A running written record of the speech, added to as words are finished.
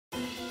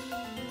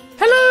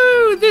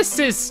this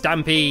is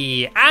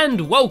Stampy, and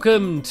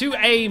welcome to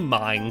a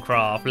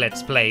Minecraft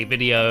Let's Play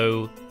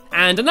video.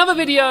 And another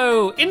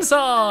video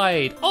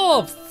inside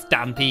of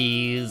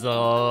Stampy's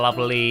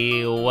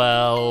lovely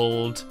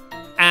world.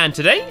 And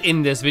today,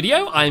 in this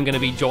video, I'm going to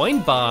be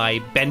joined by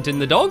Benton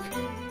the dog.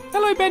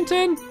 Hello,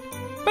 Benton.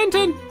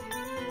 Benton.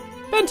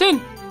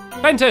 Benton.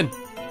 Benton.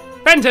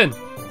 Benton.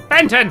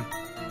 Benton.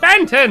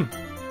 Benton.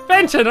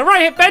 Benton. I'm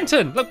right here,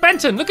 Benton. Look,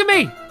 Benton, look at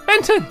me.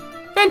 Benton.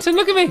 Benton,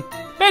 look at me.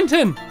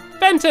 Benton.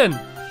 Benton.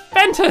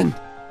 Benton.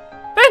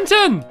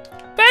 Benton.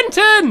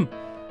 Benton.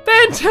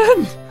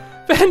 Benton.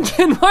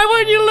 Benton, why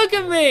won't you look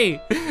at me?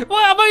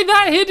 Why am I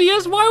that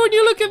hideous? Why won't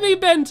you look at me,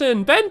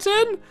 Benton?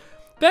 Benton?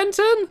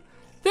 Benton?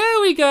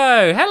 There we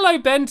go. Hello,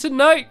 Benton.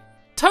 No,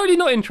 totally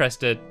not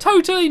interested.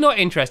 Totally not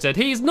interested.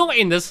 He's not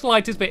in the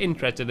slightest bit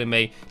interested in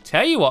me.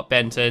 Tell you what,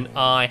 Benton,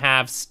 I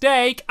have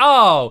steak.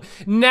 Oh,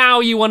 now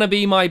you want to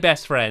be my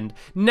best friend.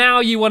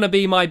 Now you want to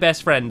be my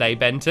best friend, eh,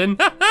 Benton?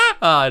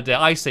 Ah,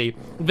 I see.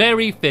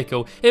 Very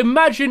fickle.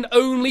 Imagine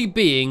only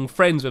being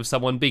friends with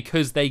someone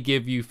because they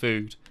give you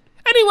food.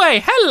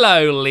 Anyway,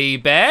 hello, Lee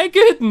Bear.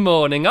 Good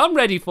morning. I'm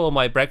ready for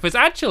my breakfast.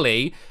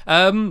 Actually,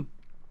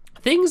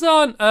 things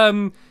aren't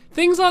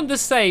the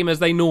same as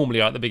they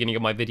normally are at the beginning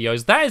of my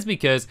videos. That is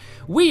because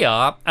we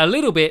are a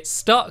little bit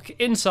stuck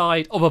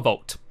inside of a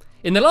vault.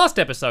 In the last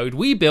episode,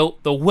 we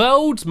built the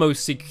world's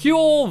most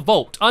secure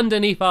vault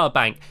underneath our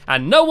bank,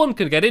 and no one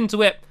could get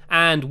into it,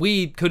 and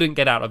we couldn't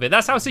get out of it.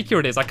 That's how secure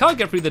it is. I can't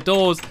get through the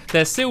doors.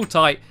 They're sealed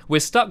tight. We're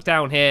stuck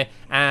down here,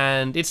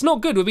 and it's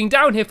not good. We've been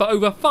down here for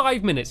over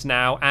 5 minutes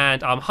now,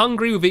 and I'm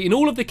hungry. We've eaten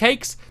all of the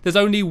cakes. There's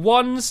only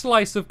one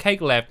slice of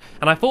cake left,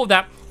 and I thought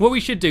that what we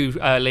should do,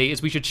 Lee,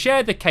 is we should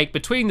share the cake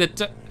between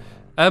the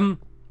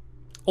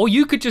or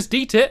you could just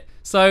eat it.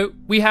 So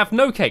we have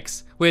no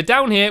cakes. We're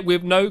down here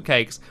with no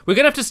cakes. We're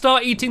gonna have to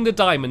start eating the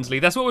diamonds, Lee.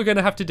 That's what we're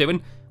gonna have to do.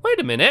 And wait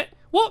a minute,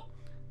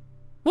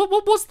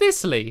 what's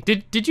this, Lee?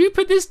 Did you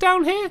put this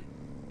down here?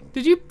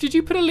 Did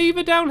you put a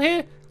lever down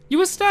here? You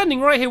were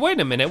standing right here. Wait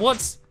a minute.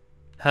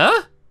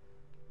 Huh?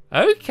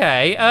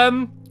 Okay.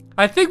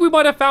 I think we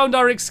might have found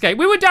our escape.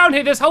 We were down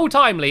here this whole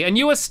time, Lee, and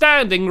you were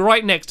standing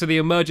right next to the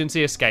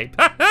emergency escape.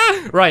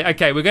 Right,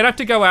 okay, we're gonna have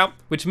to go out,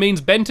 which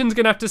means Benton's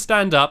gonna have to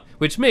stand up,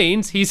 which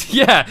means he's,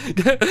 yeah,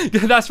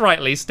 that's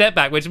right, Lee, step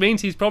back, which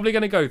means he's probably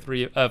gonna go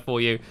through for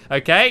you,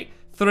 okay?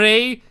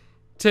 3,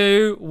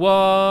 2,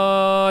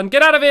 1,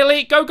 get out of here,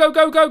 Lee, go, go,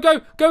 go, go, go,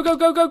 go, go,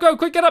 go, go, go,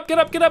 quick, get up, get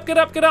up, get up, get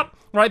up, get up.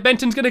 Right,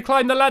 Benton's gonna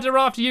climb the ladder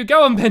after you.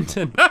 Go on,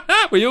 Benton.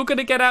 We're all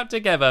gonna get out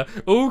together,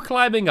 all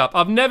climbing up.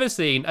 I've never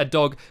seen a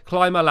dog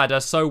climb a ladder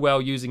so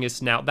well using his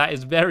snout. That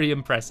is very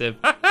impressive.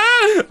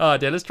 Oh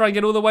dear, let's try and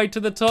get all the way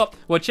to the top.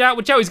 Watch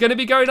out, he's gonna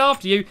be going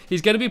after you.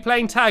 He's gonna be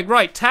playing tag.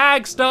 Right,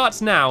 tag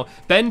starts now.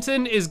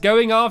 Benton is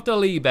going after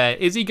Lee Bear.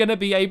 Is he gonna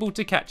be able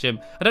to catch him?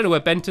 I don't know where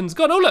Benton's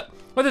gone. Oh look,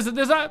 well, was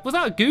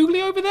that a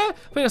googly over there?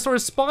 I think I saw a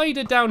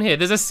spider down here.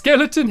 There's a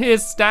skeleton here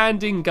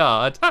standing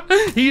guard.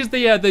 He's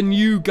the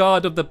new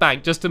guard of the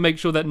bank, just to make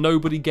sure that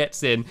nobody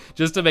gets in,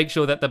 just to make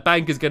sure that the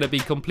bank is gonna be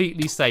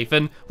completely safe.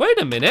 And wait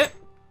a minute,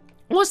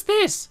 what's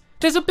this?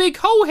 There's a big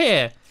hole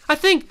here. I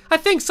think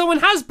someone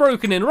has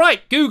broken in.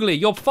 Right, Googly,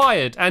 you're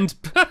fired and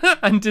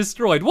and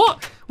destroyed.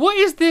 What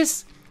is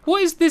this?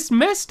 What is this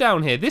mess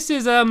down here? This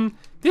is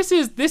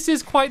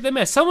quite the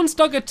mess. Someone's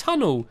dug a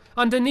tunnel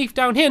underneath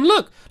down here, and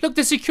look,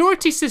 the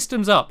security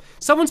system's up.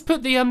 Someone's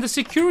put the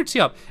security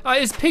up.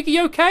 Is Piggy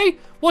okay?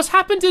 What's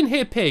happened in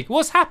here, Pig?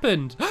 What's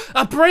happened?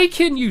 A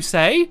break-in, you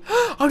say?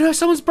 Oh no,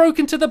 someone's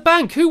broken to the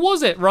bank. Who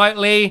was it? Right,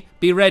 Lee,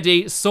 be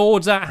ready,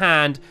 swords at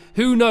hand.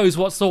 Who knows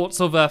what sorts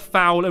of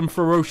foul and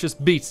ferocious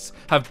beasts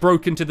have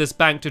broken to this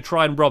bank to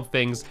try and rob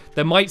things.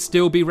 They might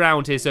still be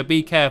round here, so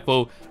be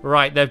careful.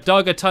 Right, they've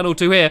dug a tunnel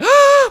to here.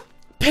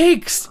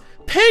 Pigs!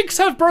 Pigs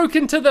have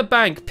broken to the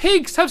bank.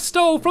 Pigs have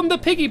stole from the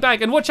piggy bank.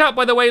 And watch out,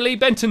 by the way, Lee,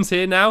 Benton's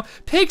here now.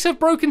 Pigs have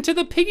broken to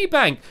the piggy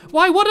bank.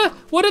 Why, what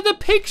are the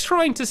pigs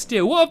trying to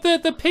steal? What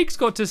have the pigs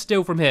got to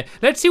steal from here?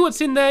 Let's see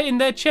what's in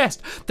their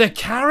chest. The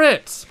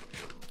carrots.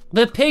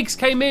 The pigs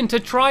came in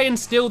to try and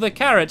steal the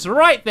carrots.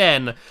 Right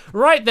then,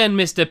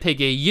 Mr.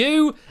 Piggy,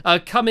 you are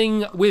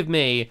coming with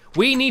me.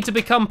 We need to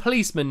become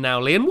policemen now,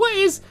 Lee. And what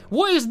is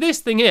this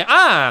thing here?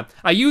 Ah,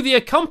 are you the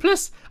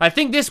accomplice? I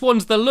think this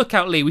one's the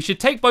lookout, Lee. We should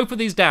take both of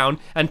these down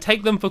and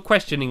take them for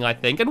questioning, I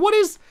think. And what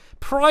is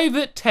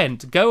private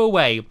tent? Go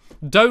away.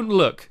 Don't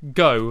look.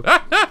 Go.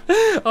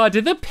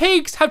 Did the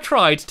pigs have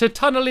tried to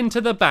tunnel into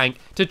the bank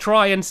to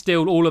try and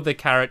steal all of the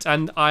carrots?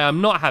 And I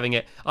am not having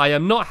it. I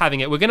am not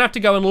having it. We're going to have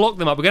to go and lock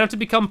them up. We're going to have to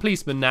become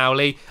policemen now,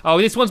 Lee.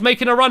 Oh, this one's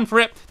making a run for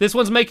it. This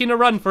one's making a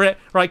run for it.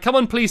 Right, come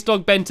on, police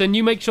dog Benton.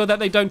 You make sure that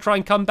they don't try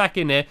and come back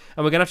in here.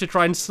 And we're going to have to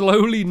try and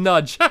slowly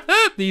nudge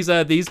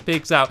these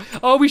pigs out.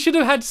 Oh, we should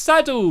have had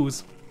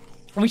saddles.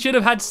 We should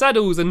have had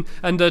saddles and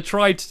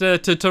tried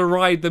to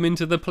ride them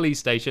into the police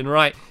station.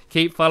 Right,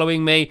 keep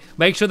following me.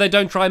 Make sure they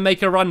don't try and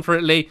make a run for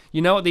it, Lee.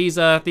 You know what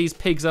these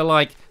pigs are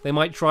like. They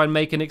might try and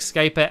make an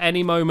escape at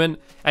any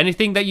moment.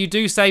 Anything that you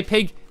do say,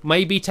 pig,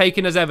 may be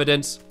taken as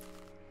evidence.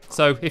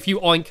 So if you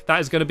oink, that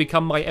is going to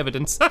become my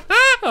evidence.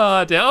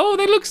 Oh dear. Oh,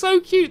 they look so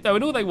cute though,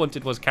 and all they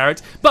wanted was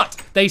carrots.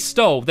 But they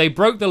stole. They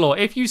broke the law.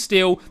 If you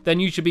steal, then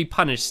you should be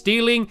punished.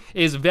 Stealing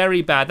is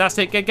very bad. That's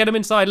it. Get them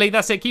inside, Lee.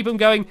 That's it. Keep them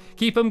going.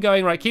 Keep them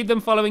going. Right. Keep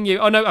them following you.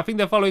 Oh no, I think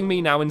they're following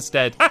me now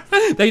instead.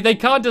 They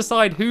can't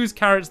decide whose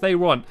carrots they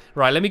want.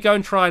 Right. Let me go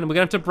and try, and we're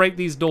gonna have to break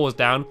these doors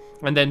down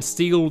and then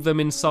seal them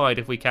inside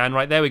if we can.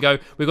 Right, there we go.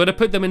 We've got to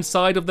put them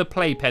inside of the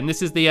playpen.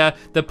 This is the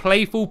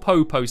playful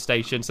Popo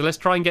station. So let's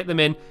try and get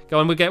them in. Go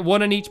on, we'll get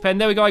one in each pen.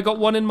 There we go. I got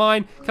one in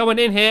mine. Come on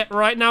in here.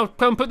 Right now,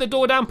 come put the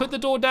door down. Put the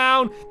door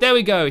down. There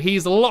we go.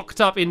 He's locked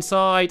up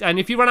inside. And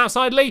if you run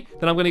outside, Lee,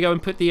 then I'm going to go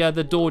and put the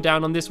door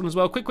down on this one as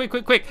well. Quick, quick,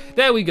 quick, quick.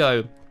 There we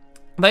go.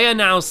 They are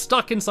now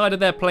stuck inside of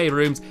their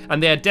playrooms,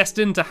 and they are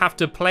destined to have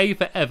to play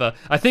forever.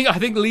 I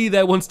think Lee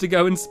there wants to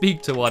go and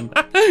speak to one.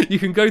 You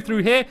can go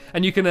through here,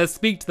 and you can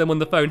speak to them on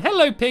the phone.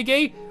 Hello,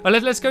 piggy. Oh,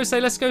 let's go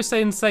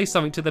say and say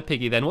something to the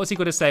piggy then. What's he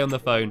got to say on the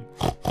phone?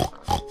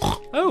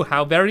 Oh,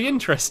 how very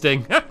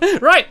interesting.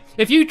 Right,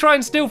 if you try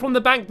and steal from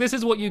the bank, this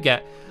is what you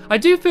get. I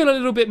do feel a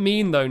little bit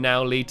mean though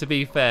now, Lee, to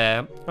be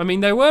fair. I mean,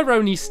 they were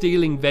only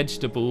stealing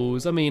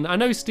vegetables. I mean, I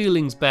know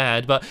stealing's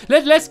bad, but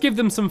let's give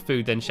them some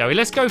food then, shall we?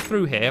 Let's go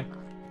through here.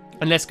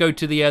 And let's go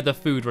to the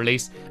food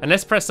release, and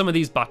let's press some of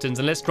these buttons,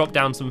 and let's drop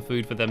down some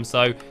food for them.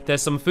 So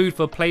there's some food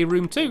for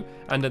playroom 2,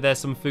 and there's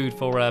some food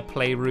for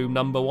playroom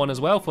number 1 as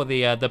well for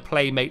the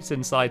playmates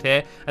inside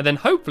here. And then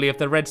hopefully, if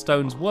the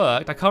redstones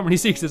worked, I can't really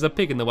see because there's a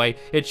pig in the way.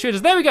 It should.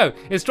 There we go.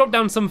 It's dropped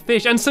down some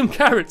fish and some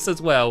carrots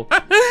as well.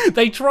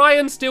 They try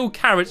and steal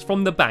carrots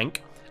from the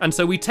bank. And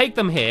so we take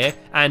them here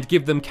and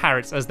give them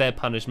carrots as their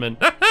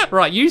punishment.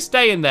 Right, you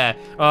stay in there.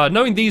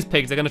 Knowing these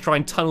pigs are going to try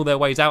and tunnel their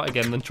ways out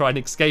again and try and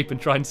escape and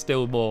try and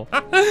steal more.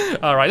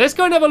 All right, let's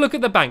go and have a look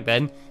at the bank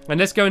then. And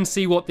let's go and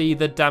see what the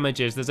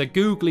damage is. There's a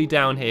googly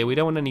down here. We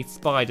don't want any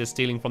spiders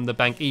stealing from the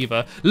bank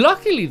either.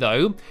 Luckily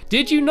though,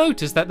 did you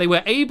notice that they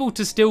were able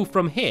to steal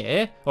from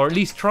here, or at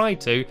least try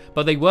to,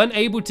 but they weren't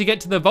able to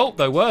get to the vault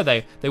though, were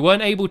they? They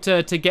weren't able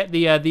to get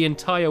the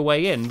entire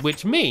way in,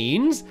 which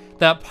means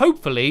that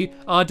hopefully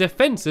our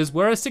defenses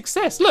were a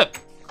success. Look.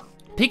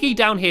 Piggy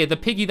down here, the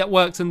piggy that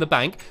works in the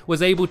bank,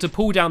 was able to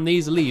pull down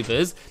these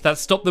levers that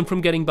stopped them from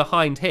getting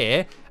behind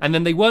here, and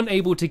then they weren't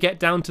able to get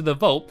down to the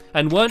vault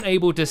and weren't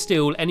able to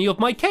steal any of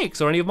my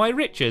cakes or any of my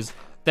riches.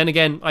 Then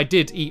again, I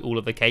did eat all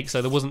of the cake, so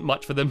there wasn't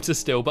much for them to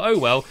steal, but oh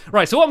well.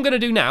 Right, so what I'm going to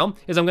do now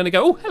is I'm going to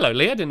go... Oh, hello,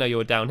 Lee. I didn't know you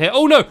were down here.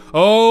 Oh, no.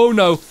 Oh,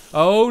 no.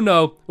 Oh,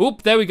 no.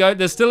 Oop, there we go.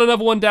 There's still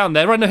another one down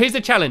there. Right, now here's the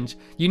challenge.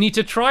 You need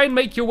to try and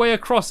make your way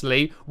across,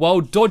 Lee,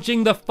 while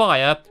dodging the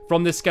fire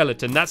from the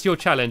skeleton. That's your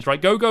challenge,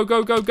 right? Go, go,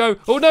 go, go, go.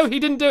 Oh, no, he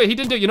didn't do it. He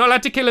didn't do it. You're not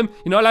allowed to kill him.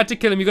 You're not allowed to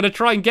kill him. You've got to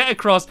try and get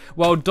across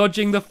while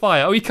dodging the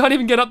fire. Oh, he can't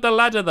even get up the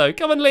ladder, though.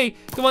 Come on, Lee.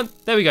 Come on.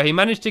 There we go. He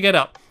managed to get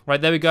up. Right,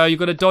 there we go. You've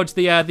got to dodge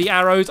the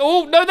arrows.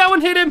 Oh, no, that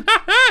one hit him.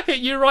 Hit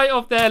you right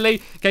off there,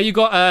 Lee. Okay, you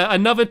got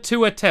another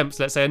 2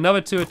 attempts. Let's say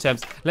another 2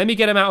 attempts. Let me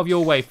get him out of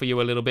your way for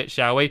you a little bit,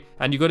 shall we?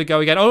 And you've got to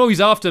go again. Oh,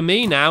 he's after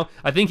me now.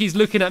 I think he's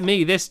looking at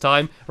me this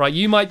time. Right,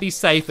 you might be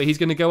safe, but he's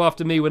going to go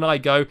after me when I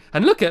go.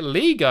 And look at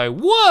Lee go.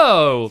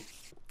 Whoa.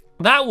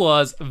 That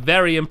was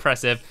very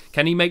impressive.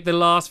 Can he make the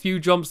last few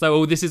jumps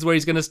though? Oh, this is where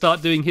he's going to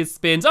start doing his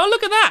spins. Oh,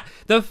 look at that.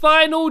 The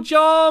final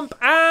jump.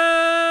 And...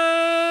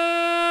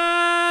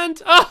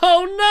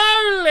 oh,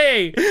 no,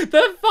 Lee.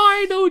 The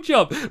final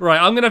jump.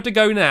 Right, I'm going to have to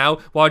go now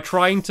while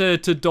trying to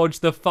dodge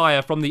the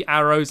fire from the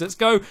arrows. Let's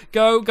go,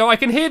 go, go. I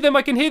can hear them.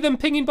 I can hear them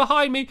pinging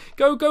behind me.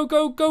 Go, go,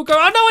 go, go, go.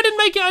 Oh, no, I didn't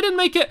make it. I didn't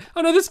make it.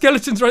 Oh, no, the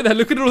skeleton's right there.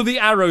 Look at all the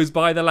arrows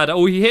by the ladder.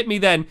 Oh, he hit me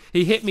then.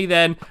 He hit me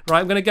then.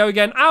 Right, I'm going to go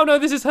again. Oh, no,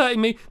 this is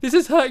hurting me. This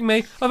is hurting me.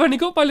 I've only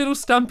got my little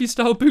Stampy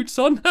style boots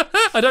on.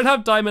 I don't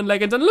have diamond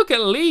leggings. And look at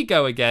Lee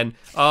go again.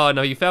 Oh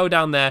no, you fell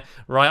down there.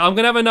 Right, I'm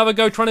gonna have another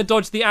go trying to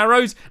dodge the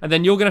arrows, and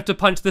then you're gonna have to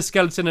punch the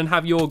skeleton and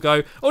have your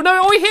go. Oh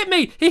no, oh, he hit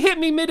me. He hit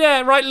me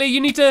midair. Right, Lee,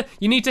 you need to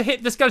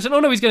hit the skeleton.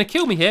 Oh no, he's gonna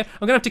kill me here.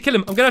 I'm gonna have to kill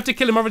him. I'm gonna have to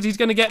kill him, otherwise he's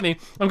gonna get me.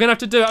 I'm gonna have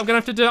to do it. I'm gonna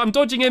have to do it. I'm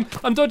dodging him.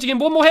 I'm dodging him.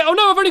 One more hit. Oh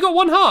no, I've only got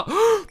 1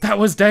 heart. That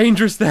was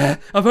dangerous there.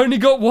 I've only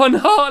got 1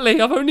 heart,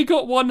 Lee. I've only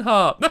got 1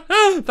 heart.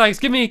 Thanks.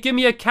 Give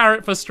me a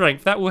carrot for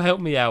strength. That will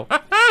help me out.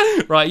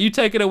 Right, you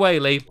take it away,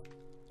 Lee.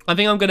 I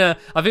think I'm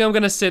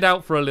gonna sit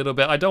out for a little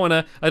bit. I don't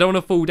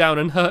wanna fall down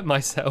and hurt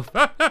myself.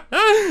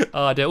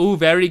 Oh, they're all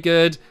very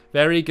good.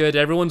 Very good.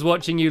 Everyone's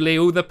watching you, Lee.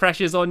 All the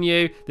pressure's on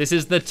you. This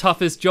is the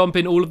toughest jump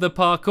in all of the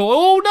parkour.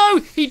 Oh,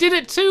 no! He did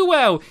it too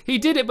well. He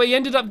did it, but he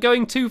ended up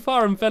going too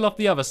far and fell off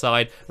the other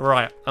side.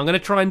 Right. I'm going to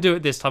try and do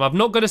it this time. I've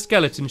not got a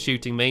skeleton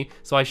shooting me,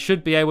 so I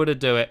should be able to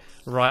do it.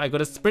 Right. I got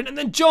to sprint and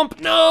then jump.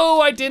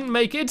 No, I didn't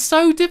make it. It's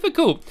so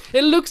difficult.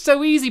 It looks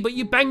so easy, but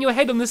you bang your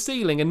head on the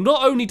ceiling, and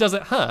not only does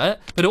it hurt,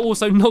 but it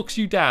also knocks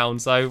you down.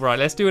 So, right.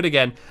 Let's do it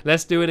again.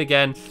 Let's do it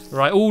again.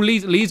 Right. Oh,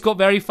 Lee's got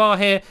very far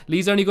here.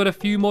 Lee's only got a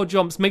few more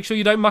jumps. Make sure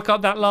you don't muck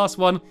up that last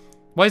one.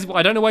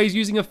 I don't know why he's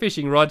using a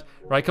fishing rod.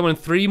 Right, come on,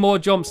 3 more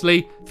jumps,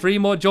 Lee. 3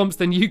 more jumps,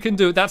 then you can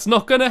do it. That's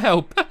not gonna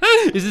help.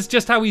 Is this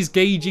just how he's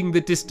gauging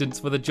the distance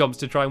for the jumps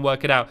to try and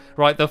work it out?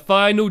 Right, the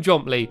final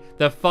jump, Lee.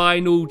 The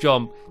final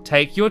jump.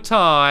 Take your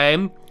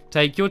time.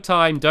 Take your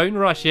time. Don't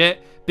rush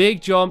it. Big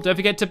jump. Don't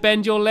forget to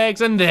bend your legs.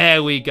 And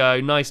there we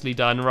go. Nicely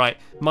done. Right,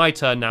 my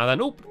turn now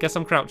then. Oh, guess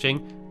I'm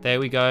crouching. There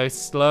we go.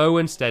 Slow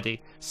and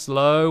steady.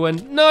 Slow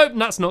and... Nope,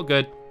 that's not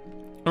good.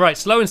 All right,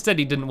 slow and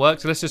steady didn't work,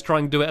 so let's just try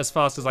and do it as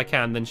fast as I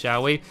can then,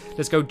 shall we?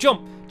 Let's go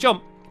jump,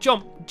 jump,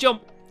 jump,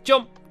 jump,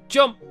 jump,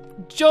 jump,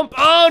 jump.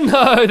 Oh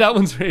no, that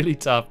one's really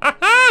tough.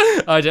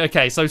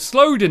 Okay, so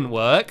slow didn't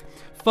work,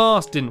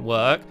 fast didn't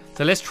work,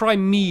 so let's try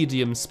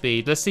medium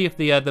speed. Let's see if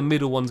the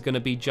middle one's gonna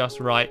be just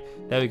right.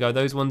 There we go,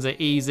 those ones are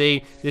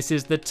easy. This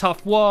is the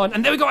tough one,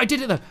 and there we go, I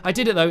did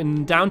it though,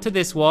 and down to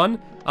this one,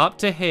 up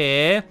to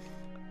here,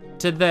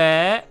 to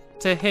there,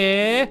 to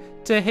here,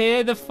 to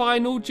here, the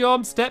final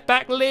jump, step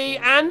back, Lee,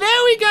 and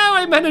there we go,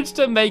 I managed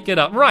to make it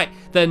up. Right,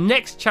 the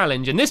next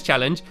challenge, in this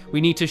challenge,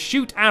 we need to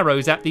shoot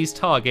arrows at these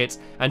targets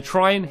and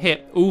try and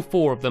hit all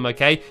 4 of them,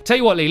 okay? Tell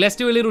you what, Lee, let's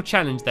do a little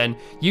challenge then.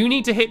 You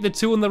need to hit the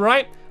 2 on the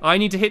right, I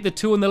need to hit the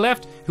 2 on the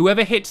left.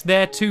 Whoever hits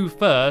their 2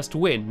 first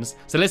wins.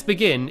 So let's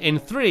begin in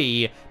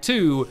 3,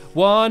 2,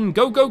 1,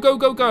 go, go, go,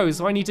 go, go.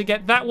 So I need to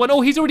get that one.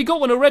 Oh, he's already got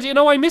one already.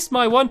 No, I missed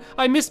my one.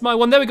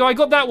 There we go, I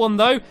got that one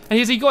though. And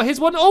has he got his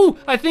one? Oh,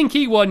 I think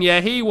he won.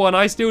 Yeah, he won.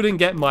 I still didn't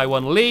get my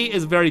one. Lee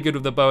is very good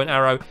with the bow and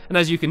arrow. And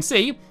as you can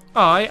see,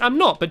 I am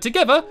not, but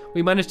together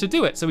we managed to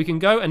do it. So we can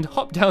go and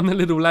hop down the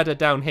little ladder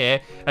down here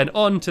and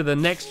on to the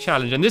next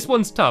challenge. And this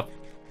one's tough.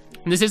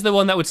 And this is the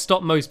one that would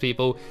stop most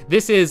people.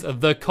 This is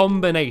the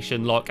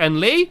combination lock. And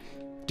Lee,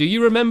 do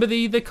you remember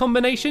the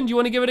combination? Do you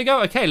want to give it a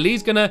go? Okay,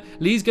 Lee's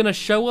gonna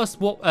show us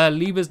what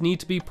levers need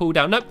to be pulled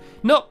out.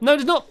 No,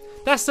 it's not.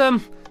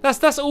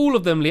 That's all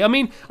of them, Lee. I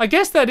mean, I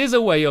guess that is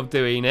a way of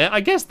doing it.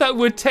 I guess that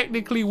would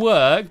technically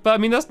work, but I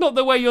mean, that's not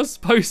the way you're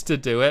supposed to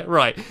do it.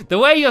 Right, the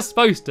way you're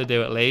supposed to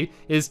do it, Lee,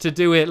 is to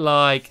do it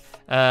like,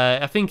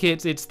 I think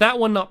it's that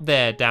one up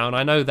there down.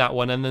 I know that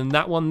one, and then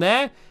that one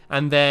there.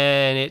 And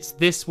then it's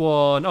this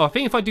one. Oh, I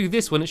think if I do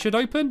this one, it should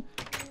open.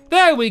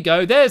 There we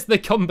go. There's the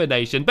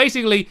combination.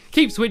 Basically,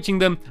 keep switching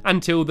them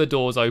until the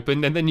doors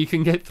open, and then you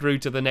can get through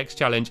to the next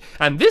challenge.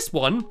 And this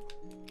one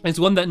is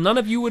one that none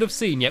of you would have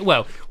seen yet.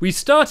 Well, we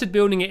started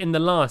building it in the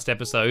last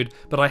episode,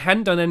 but I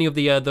hadn't done any of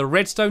the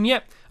redstone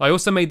yet. I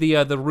also made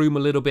the room a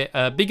little bit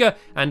bigger,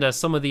 and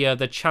some of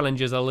the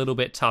challenges a little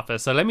bit tougher.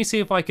 So let me see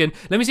if I can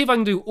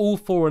do all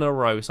 4 in a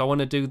row. So I want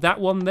to do that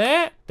one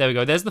there. There we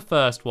go. There's the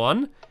first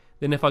one.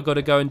 Then if I got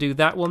to go and do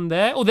that one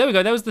there. Oh, there we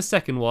go. That was the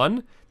second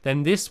one.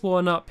 Then this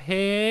one up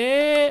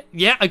here.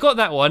 Yeah, I got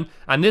that one.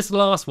 And this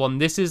last one,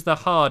 this is the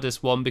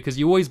hardest one because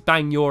you always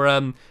bang your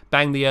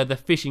the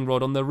fishing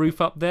rod on the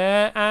roof up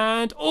there.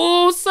 And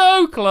oh,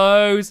 so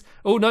close.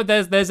 Oh no,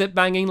 there's it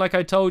banging like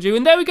I told you.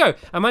 And there we go.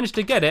 I managed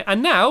to get it.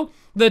 And now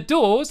the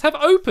doors have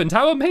opened.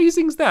 How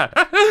amazing is that?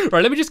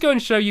 Right, let me just go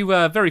and show you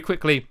very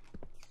quickly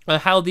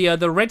how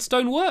the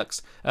redstone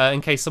works, in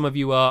case some of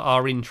you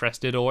are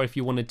interested, or if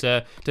you wanted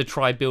to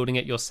try building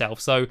it yourself.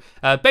 So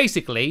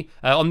basically,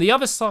 on the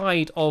other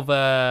side of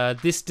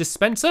this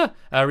dispenser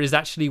is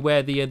actually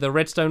where the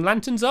redstone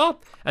lanterns are.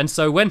 And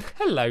so when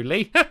hello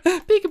Lee,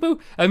 peekaboo.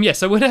 Yeah.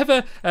 So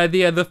whenever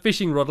the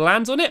fishing rod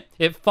lands on it,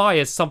 it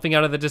fires something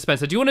out of the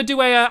dispenser. Do you want to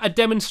do a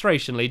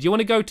demonstration, Lee? Do you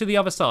want to go to the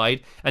other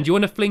side and do you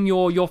want to fling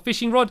your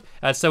fishing rod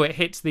so it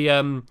hits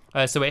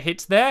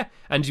there,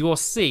 and you'll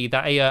see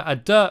that a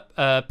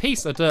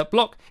dirt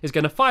block is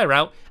going to fire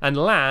out and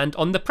land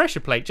on the pressure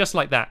plate just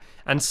like that.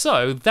 And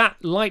so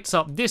that lights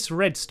up this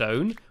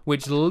redstone,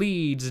 which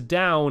leads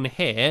down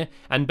here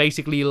and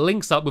basically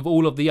links up with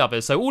all of the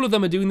others. So all of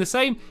them are doing the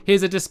same.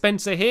 Here's a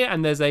dispenser here,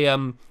 and there's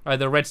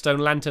the redstone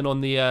lantern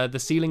on the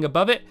ceiling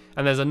above it,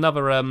 and there's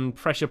another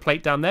pressure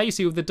plate down there you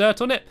see with the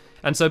dirt on it.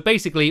 And so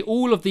basically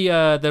all of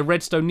the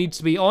redstone needs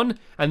to be on,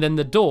 and then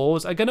the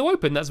doors are going to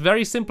open. That's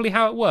very simply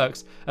how it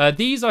works.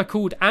 These are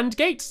called AND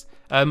gates.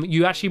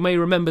 You actually may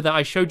remember that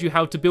I showed you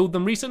how to build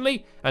them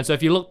recently, and so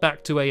if you look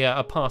back to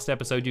a past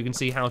episode, you can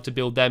see how to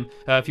build them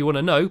if you want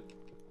to know.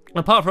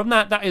 Apart from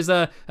that, that is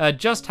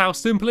just how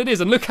simple it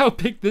is, and look how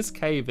big this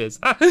cave is.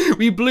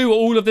 We blew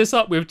all of this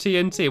up with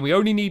TNT, and we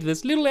only need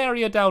this little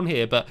area down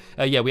here, but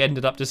yeah, we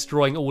ended up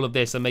destroying all of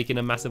this and making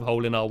a massive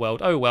hole in our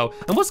world. Oh well.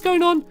 And what's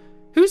going on?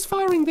 Who's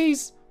firing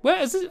these?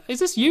 Where is this? Is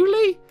this you,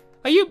 Lee?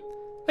 Are you?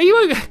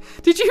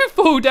 Did you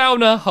fall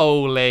down a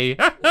hole, Lee?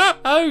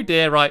 Oh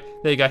dear, right.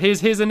 There you go.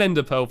 Here's an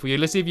ender pearl for you.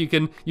 Let's see if you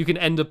can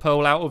ender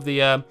pearl out of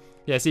the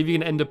yeah, see if you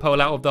can ender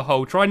pearl out of the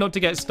hole. Try not to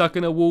get stuck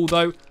in a wall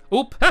though.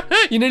 Oop.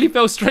 You nearly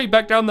fell straight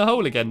back down the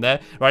hole again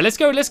there. Right, let's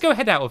go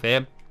head out of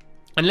here.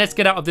 And let's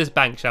get out of this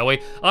bank, shall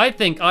we? I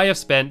think I have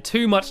spent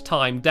too much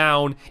time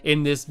down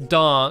in this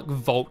dark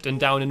vault and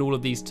down in all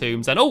of these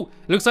tombs. And oh,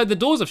 looks like the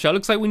doors have shut.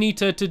 Looks like we need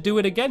to do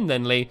it again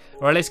then, Lee.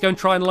 All right, let's go and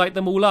try and light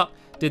them all up.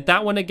 Did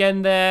that one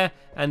again there,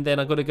 and then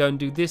I've got to go and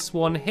do this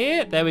one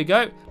here. There we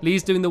go.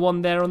 Lee's doing the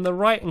one there on the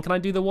right, and can I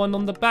do the one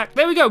on the back?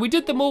 There we go. We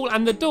did them all,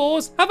 and the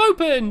doors have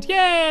opened.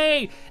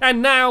 Yay!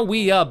 And now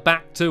we are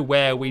back to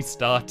where we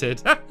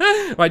started.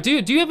 Right, do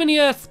you have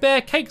any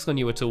spare cakes on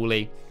you at all,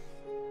 Lee?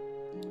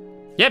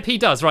 Yep, he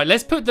does. Right,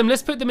 let's put them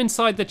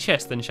inside the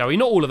chest then, shall we?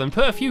 Not all of them.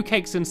 Put a few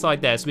cakes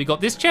inside there. So we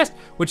got this chest,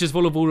 which is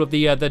full of all of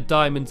the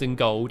diamonds and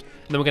gold.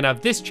 And then we're gonna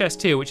have this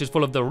chest here, which is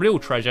full of the real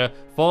treasure,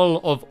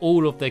 full of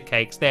all of the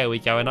cakes. There we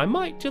go. And I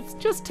might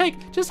just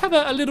have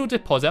a little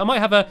deposit. I might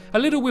have a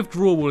little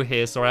withdrawal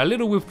here. Sorry, a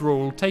little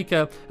withdrawal. Take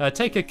a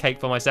cake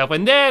for myself.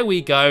 And there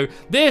we go.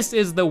 This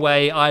is the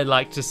way I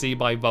like to see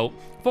my vault.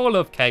 Full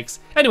of cakes.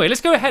 Anyway, let's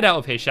go head out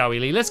of here, shall we,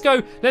 Lee? Let's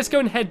go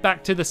and head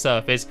back to the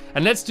surface,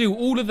 and let's do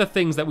all of the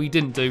things that we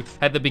didn't do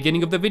at the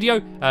beginning of the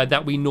video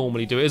that we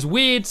normally do. It's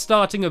weird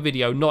starting a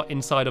video not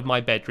inside of my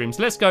bedroom.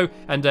 So let's go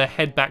and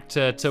head back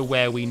to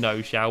where we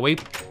know, shall we?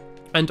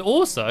 And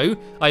also,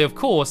 I of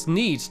course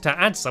need to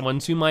add someone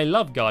to my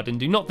love garden.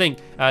 Do not think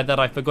that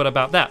I forgot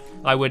about that.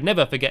 I would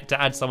never forget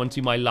to add someone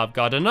to my love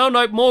garden. Oh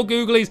no, more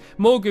googlies,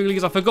 more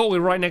googlies. I forgot we're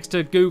right next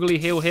to Googly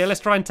Hill here.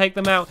 Let's try and take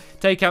them out.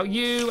 Take out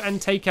you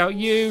and take out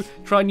you.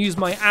 Try and use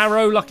my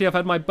arrow. Luckily I've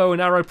had my bow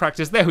and arrow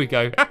practice. There we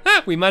go.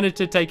 We managed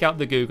to take out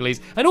the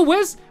googlies. And oh,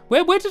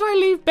 where did I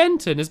leave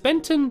Benton? Is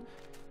Benton...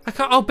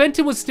 Oh,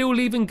 Benton was still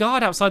leaving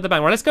guard outside the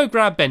bank. Right, let's go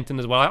grab Benton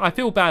as well. I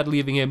feel bad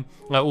leaving him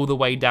all the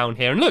way down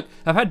here. And look,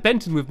 I've had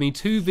Benton with me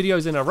 2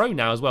 videos in a row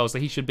now as well, so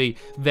he should be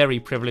very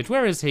privileged.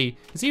 Where is he?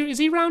 Is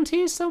he around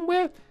here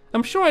somewhere?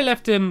 I'm sure I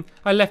left him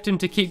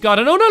to keep guard.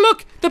 And oh no,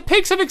 look, the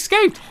pigs have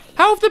escaped.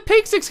 How have the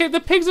pigs escaped? The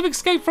pigs have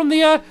escaped from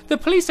the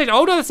police station.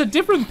 Oh no, that's a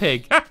different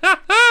pig.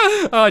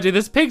 Oh dude,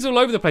 there's pigs all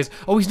over the place.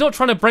 Oh, he's not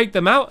trying to break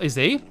them out, is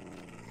he?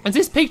 Is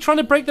this pig trying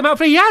to break them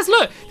out? He has,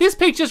 look! This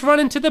pig just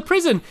ran into the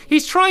prison.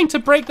 He's trying to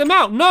break them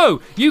out.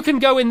 No! You can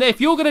go in there. If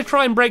you're going to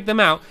try and break them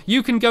out,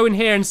 you can go in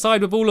here and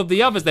side with all of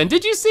the others then.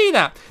 Did you see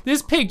that?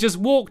 This pig just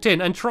walked in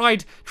and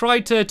tried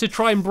to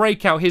try and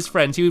break out his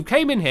friends. He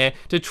came in here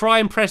to try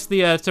and press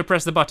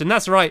the button.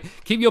 That's right.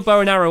 Keep your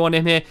bow and arrow on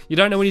him here. You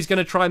don't know when he's going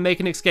to try and make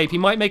an escape. He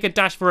might make a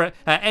dash for it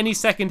at any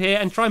second here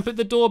and try and put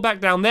the door back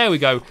down. There we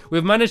go.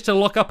 We've managed to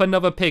lock up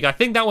another pig. I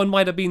think that one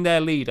might have been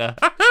their leader.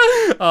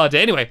 Oh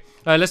dear. Anyway,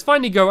 let's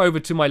finally go over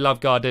to my love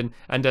garden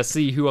and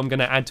see who I'm going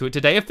to add to it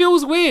today. It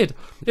feels weird.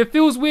 It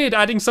feels weird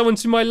adding someone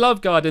to my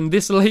love garden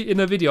this late in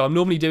a video. I'm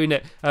normally doing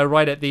it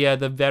right at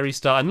the very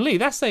start. And Lee,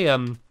 that's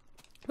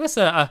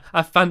a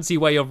fancy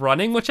way of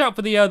running. Watch out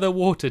for the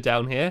water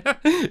down here.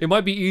 It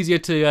might be easier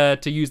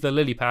to use the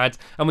lily pads.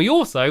 And we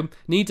also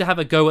need to have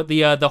a go at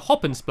the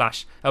hop and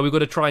splash. We've got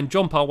to try and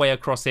jump our way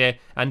across here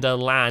and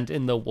land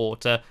in the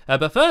water.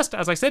 But first,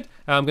 as I said,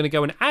 I'm going to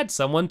go and add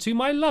someone to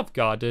my love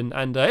garden.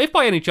 And if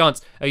by any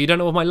chance you don't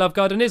know what my love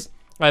garden is,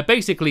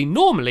 basically,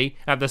 normally,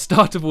 at the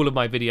start of all of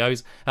my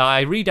videos,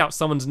 I read out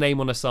someone's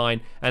name on a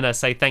sign and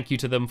say thank you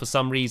to them for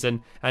some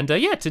reason. And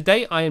yeah,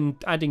 today I am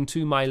adding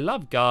to my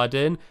love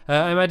garden,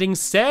 I'm adding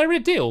Sarah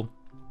Dill.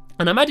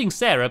 And I'm adding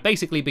Sarah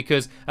basically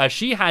because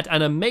she had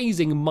an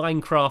amazing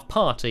Minecraft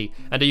party.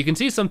 And you can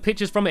see some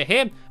pictures from it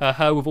here,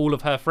 her with all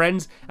of her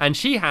friends. And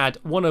she had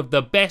one of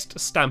the best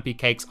Stampy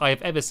cakes I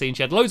have ever seen.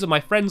 She had loads of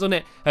my friends on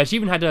it. She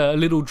even had a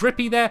little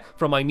drippy there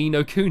from my Ni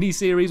no Kuni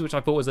series, which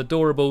I thought was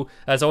adorable.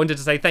 So I wanted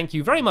to say thank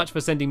you very much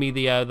for sending me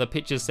the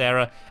pictures,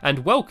 Sarah.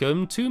 And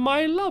welcome to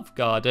my love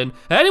garden.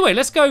 Anyway,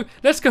 let's go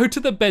to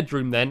the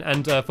bedroom then.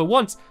 And for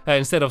once,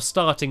 instead of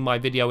starting my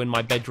video in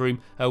my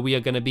bedroom, we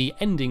are going to be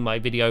ending my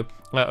video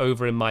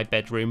over in my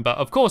bedroom. But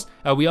of course,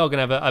 we are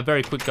going to have a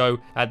very quick go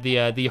at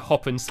the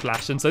hop and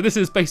splash. And so this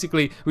is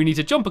basically, we need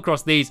to jump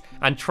across these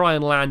and try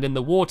and land in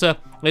the water.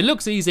 It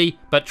looks easy,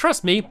 but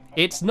trust me,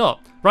 it's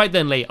not. Right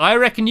then, Lee, I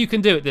reckon you can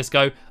do it this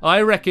go.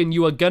 I reckon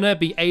you are gonna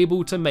be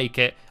able to make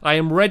it. I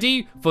am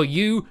ready for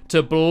you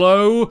to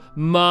blow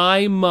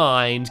my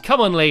mind.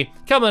 Come on, Lee.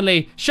 Come on,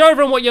 Lee. Show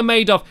everyone what you're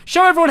made of.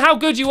 Show everyone how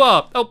good you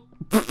are. Oh.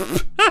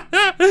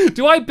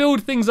 Do I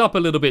build things up a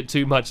little bit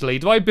too much, Lee?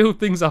 Do I build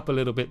things up a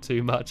little bit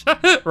too much?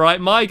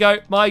 Right, my go,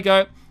 my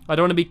go. I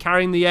don't want to be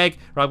carrying the egg.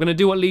 Right, I'm going to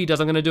do what Lee does.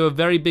 I'm going to do a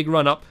very big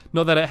run up.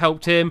 Not that it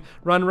helped him.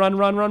 Run, run,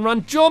 run, run,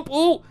 run. Jump.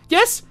 Oh,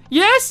 yes,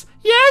 yes,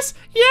 yes,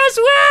 yes.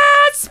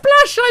 Wah!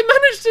 Splash. I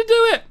managed to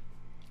do it.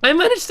 I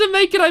managed to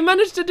make it. I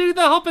managed to do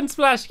the hop and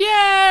splash.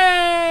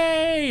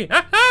 Yay!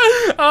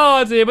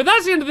 Oh dear, but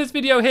that's the end of this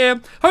video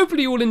here.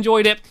 Hopefully you all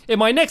enjoyed it. In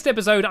my next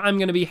episode, I'm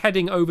going to be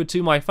heading over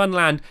to my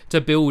Funland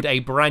to build a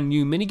brand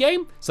new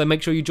minigame. So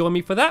make sure you join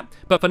me for that.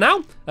 But for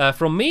now,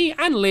 from me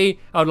and Lee,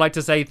 I would like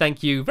to say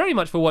thank you very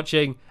much for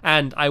watching.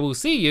 And I will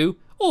see you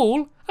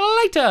all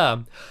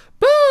later.